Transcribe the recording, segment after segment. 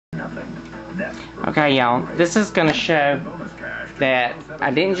Okay, y'all, this is going to show that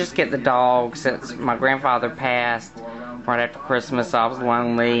I didn't just get the dog since my grandfather passed right after Christmas. I was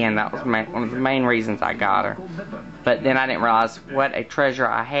lonely, and that was one of the main reasons I got her. But then I didn't realize what a treasure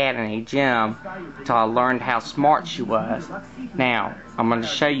I had in a gym until I learned how smart she was. Now, I'm going to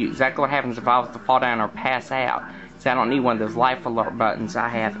show you exactly what happens if I was to fall down or pass out. See, I don't need one of those life alert buttons. I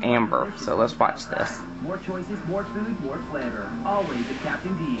have Amber. So let's watch this. More choices, more food, more flavor. Always at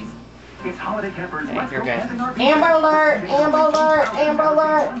Captain D's. It's Holiday Campers. Amber alert! Amber alert! Amber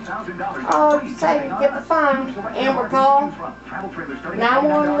alert! Oh, say, get the phone. Amber, call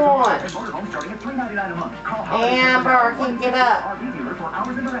 911. Amber, I can't get up.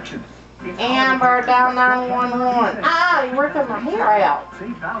 Amber, dial 911. Ah, you're ripping my hair out.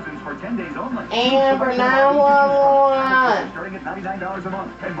 Amber, 911.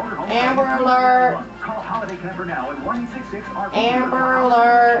 Amber alert. Amber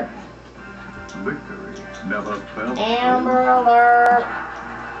alert. Victory never felt Amber alert.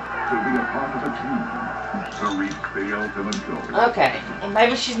 to be a part of a team to reach the ultimate goal. Okay, well,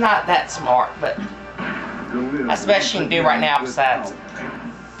 maybe she's not that smart, but that's the best she can do right now besides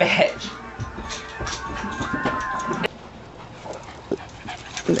fetch.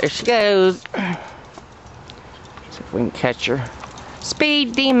 There she goes. See if we can catch her.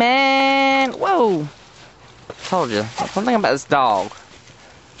 Speed demon! Whoa! Told you. One thing about this dog.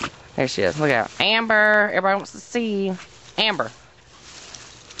 There she is. Look out. Amber! Everybody wants to see. Amber.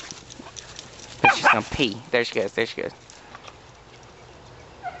 She's gonna pee. There she goes. There she goes.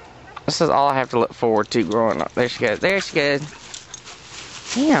 This is all I have to look forward to growing up. There she goes. There she goes.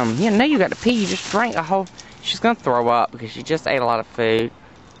 Damn. You know you got to pee. You just drank a whole... She's gonna throw up because she just ate a lot of food.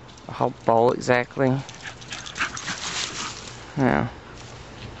 A whole bowl exactly. Yeah.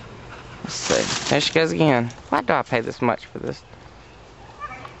 Let's see. There she goes again. Why do I pay this much for this?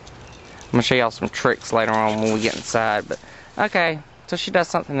 I'm gonna show y'all some tricks later on when we get inside, but okay, so she does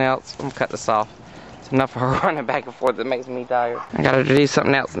something else. I'm gonna cut this off. It's enough of her running back and forth that makes me tired. I got her to do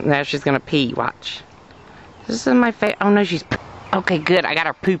something else. Now she's gonna pee. Watch. This is my face. Oh no, she's... Okay, good. I got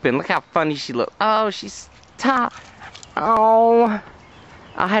her pooping. Look how funny she looks. Oh, she's top. Oh,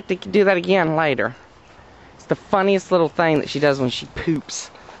 I'll have to do that again later. It's the funniest little thing that she does when she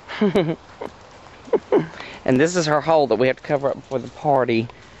poops. And this is her hole that we have to cover up before the party,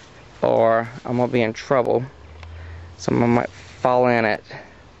 or I'm gonna be in trouble. Someone might fall in it.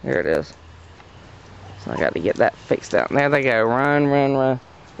 There it is. So I got to get that fixed out. There they go. Run, run, run.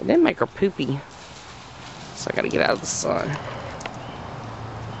 It didn't make her poopy. So I got to get out of the sun.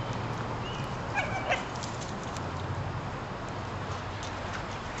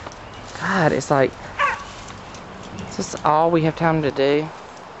 God, it's like, is this all we have time to do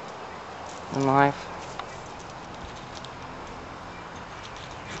in life?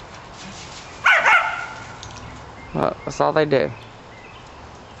 Well, that's all they do.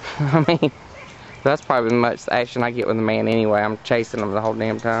 I mean, that's probably the much action I get with a man anyway. I'm chasing them the whole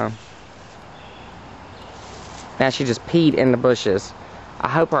damn time. Now she just peed in the bushes. I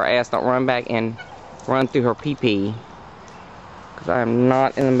hope her ass don't run back and run through her pee-pee, because I am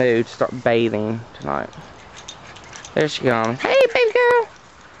not in the mood to start bathing tonight. There she goes. Hey, baby girl.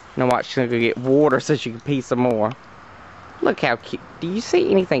 Now watch, she's gonna go get water so she can pee some more. Look how cute. Do you see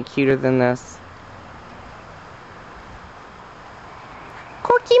anything cuter than this?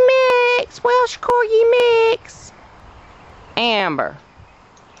 Corky Mix! Welsh Corky Mix! Amber.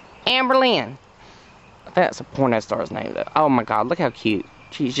 Amberlynn. That's a porno star's name, though. Oh my god, look how cute.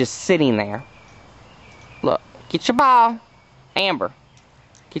 She's just sitting there. Look. Get your ball. Amber.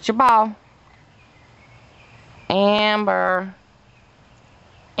 Get your ball. Amber.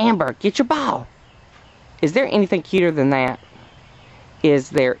 Amber, get your ball. Is there anything cuter than that?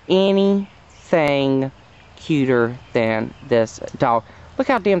 Is there anything cuter than this dog? Look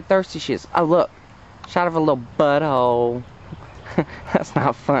how damn thirsty she is. Oh, look. Shot of a little butthole. That's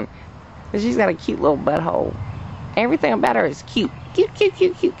not fun. But she's got a cute little butthole. Everything about her is cute. Cute, cute,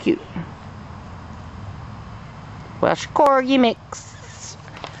 cute, cute, cute. Welsh Corgi Mix.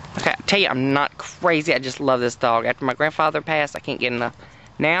 Okay, I tell you, I'm not crazy. I just love this dog. After my grandfather passed, I can't get enough.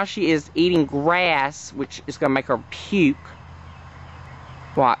 Now she is eating grass, which is going to make her puke.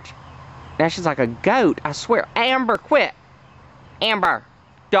 Watch. Now she's like a goat. I swear. Amber, quit. Amber,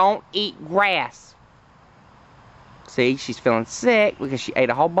 don't eat grass. See, she's feeling sick because she ate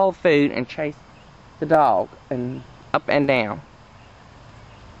a whole bowl of food and chased the dog and up and down.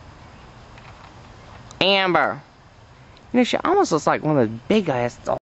 Amber. You know, she almost looks like one of those big ass dogs.